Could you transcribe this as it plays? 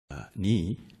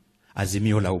ni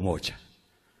Azimio la Umoja.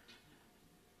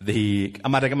 The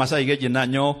amareke masai geje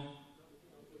nanyo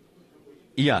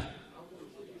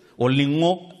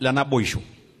olingo lana boisho.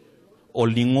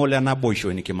 Olingo lana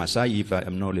boisho in Kimasai, if I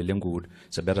am not good,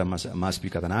 it's a better mass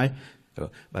speaker than I,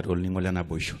 but olingo lana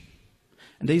boisho.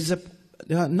 And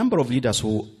there are a number of leaders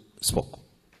who spoke.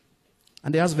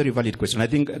 And they asked very valid questions. I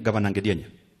think Governor Ngedienya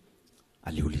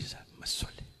aliuliza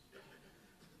maswali.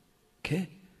 Okay?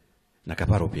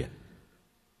 Nakaparo pia.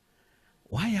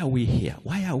 Why are we here?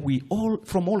 Why are we all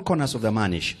from all corners of the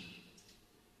Manish?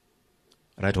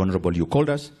 Right Honorable, you called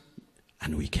us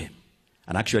and we came.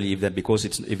 And actually,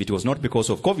 if it was not because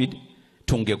of COVID,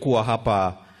 tungekuwa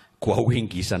hapa kwa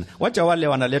wingi sana. Wacha wale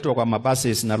wanaletwa kwa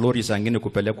mabases na lori zingine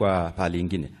kupelekwa pale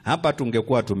ingine. Hapa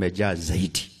tungekuwa tumejaa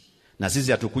zaidi. Na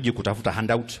sisi hatukuji kutafuta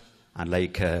handout,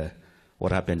 unlike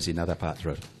what happens in other parts.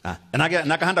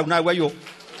 Naka handout na wewe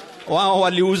wao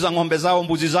waliuza ng'ombe zao,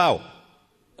 mbuzi zao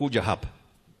kuja hapa.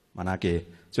 Manake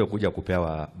sio kuja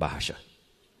kupewa bahasha.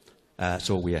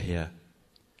 So we are here,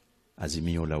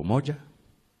 Azimio la Umoja.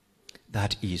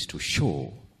 That is to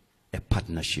show a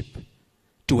partnership,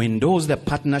 to endorse the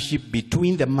partnership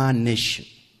between the Man Nation,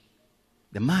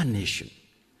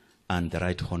 and the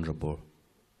Right Honorable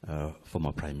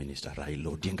former Prime Minister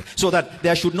Raila Odinga, so that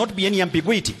there should not be any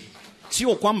ambiguity.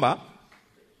 Sio kwamba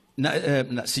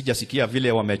sijasikia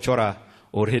vile wamechora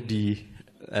already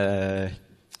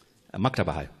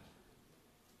maktaba hayo.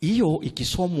 Iyo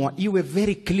ikisomwa iwe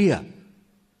very clear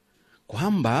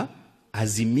kwamba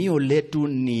Azimio letu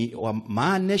ni wa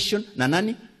Man Nation na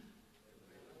nani?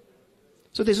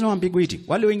 So there's no ambiguity.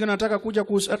 Wale wengine wanataka kuja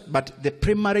but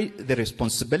the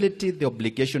responsibility, the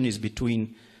obligation is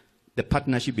between the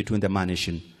partnership between the Man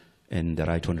Nation and the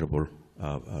Right Honorable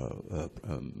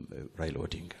Raila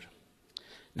Odinga.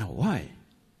 Now why?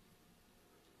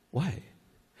 Why?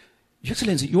 Your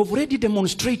Excellency, you have already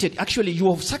demonstrated, actually you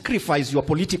have sacrificed your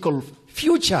political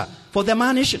future for the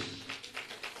Man Nation.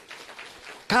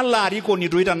 Kala riko ni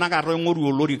doita nagaro ngoru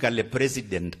olori kale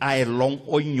president ai long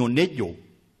onyonejo.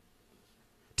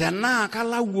 Tana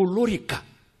kala wolorika.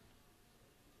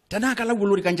 Tana kala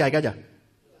wolorika njai gaja.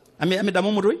 Ame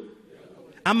damu murui?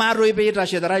 Amaro ibeita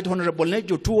she the Right Honorable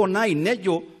nejo 209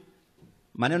 nejo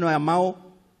maneno ya mao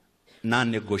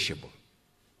non-negotiable.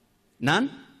 None?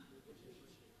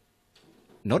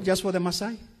 Not just for the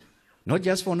Maasai, not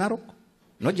just for Narok,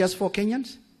 not just for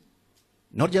Kenyans,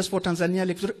 not just for Tanzania,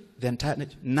 the entire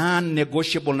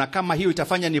non-negotiable. Na kama hiyo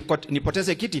itafanya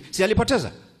nipoteze kiti, si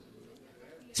alipoteza?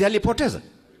 Si alipoteza?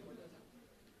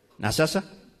 Na sasa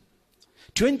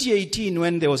 2018,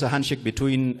 when there was a handshake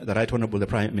between the Right Honorable the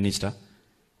Prime Minister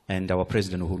and our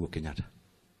President Uhuru Kenyatta.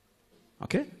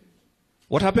 Okay?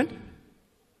 What happened?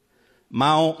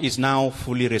 Mao is now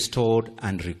fully restored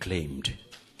and reclaimed.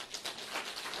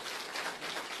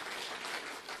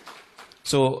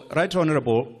 So, Right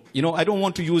Honorable, you know, I don't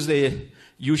want to use the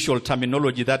usual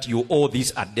terminology that you owe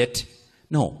this a debt.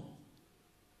 No.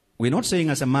 We're not saying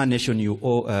as a Man Nation we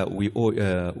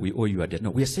owe you a debt.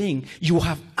 No, we're saying you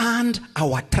have earned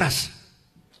our trust.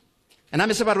 And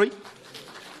I'm a separate.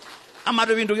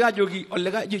 Amado windu yajogi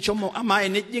olega jichomo ama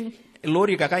enejing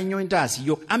lori kakanyo intasi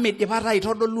yo ame debara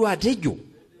itodo luatejo.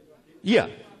 Yeah.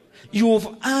 You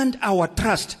have earned our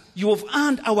trust. You have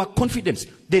earned our confidence.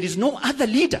 There is no other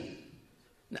leader.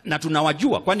 Na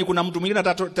tunawajua kwani kuna mtu mwingine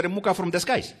atateremuka from the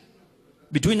skies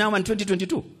between now and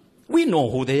 2022. We know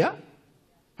who they are.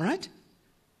 All right?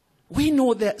 We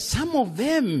know that some of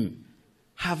them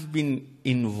have been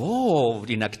involved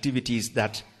in activities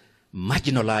that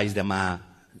marginalize the Ma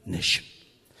Nation.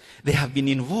 They have been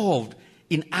involved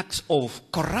in acts of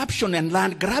corruption and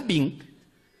land grabbing.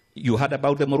 You heard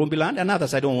about the Morumbi land and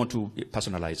others. I don't want to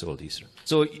personalize all this.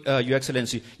 So, Your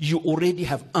Excellency, you already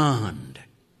have earned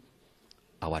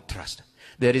our trust.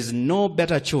 There is no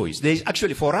better choice. There is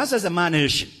actually, for us as a Man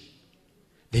Nation,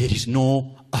 there is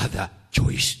no other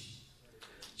choice.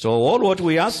 So all what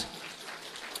we ask,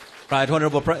 Right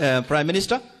Honorable Prime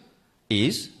Minister,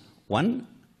 is one,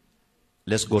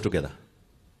 let's go together.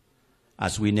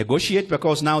 As we negotiate,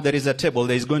 because now there is a table,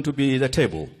 there is going to be the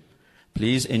table.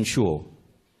 Please ensure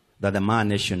that the Man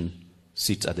Nation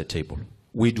sits at the table.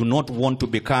 We do not want to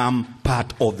become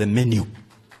part of the menu.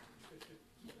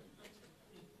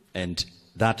 And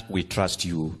that we trust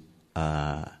you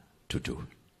to do.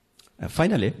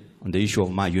 Finally, on the issue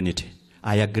of my unity,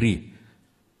 I agree.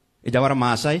 Ijawara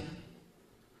Maasai,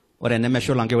 ore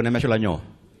nemesho lange ore nemesho lanyo.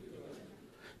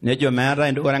 Nejo mera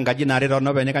and ore ngaji nare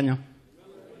rono bene kanyo.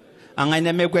 Angai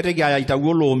neme kwete gaya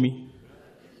itawolomi.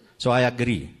 So I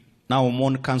agree. Now I'm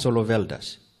on Council of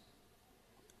Elders.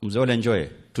 Mzole enjoy.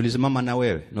 Tulisimama na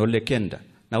wewe, na Ole Kenda,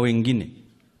 na wengine.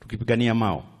 tukipigania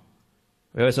mao.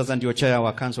 Wewe sasa ndio chair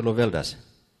wa Council of Elders.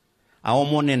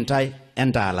 Aomone ntai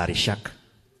enda alarishak.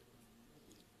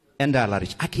 Enda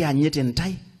alarish. Aki anyete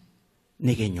ntai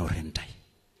nige nyore ntai.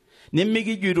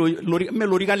 Nimigi juro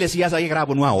lori kale siasa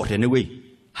kikarabu nwa orte niwe.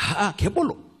 Ha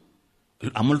kebolo.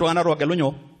 Amulto ana roke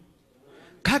lonyo.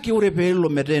 Kaki ure pelo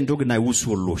mete ndugu na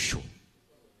usu olosho.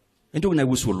 Ndugu na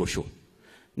usu olosho.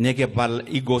 Nege val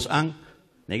igos ang.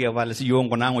 Nege val si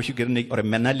yongo na ngo shikirni ore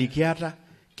menali kiara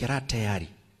kira tayari.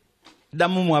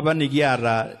 Damu mwaba ni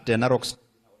kiara tena rocks.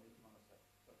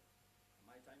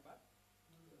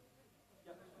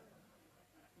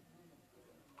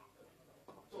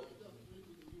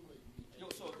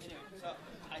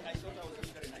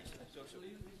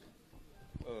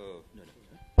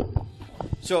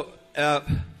 So,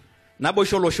 Nabo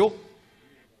Sholosho,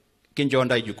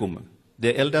 Kinjonda Jukuma.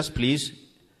 The elders, please,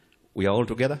 we are all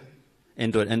together.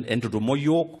 And to do more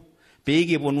yoke.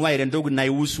 Pegi bonwai and dog na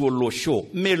usu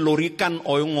losho. Me lorikan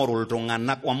oyongorol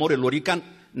tonganak, or more lorikan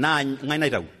na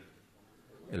ngainaitau.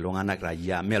 Longanak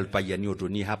raya, mel payanio to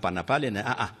ni hapa na pale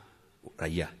na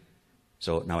raya.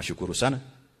 So, nawashukuru sana.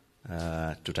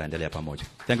 Tutaendelea pamoja.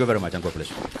 Thank you very much and God bless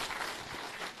you.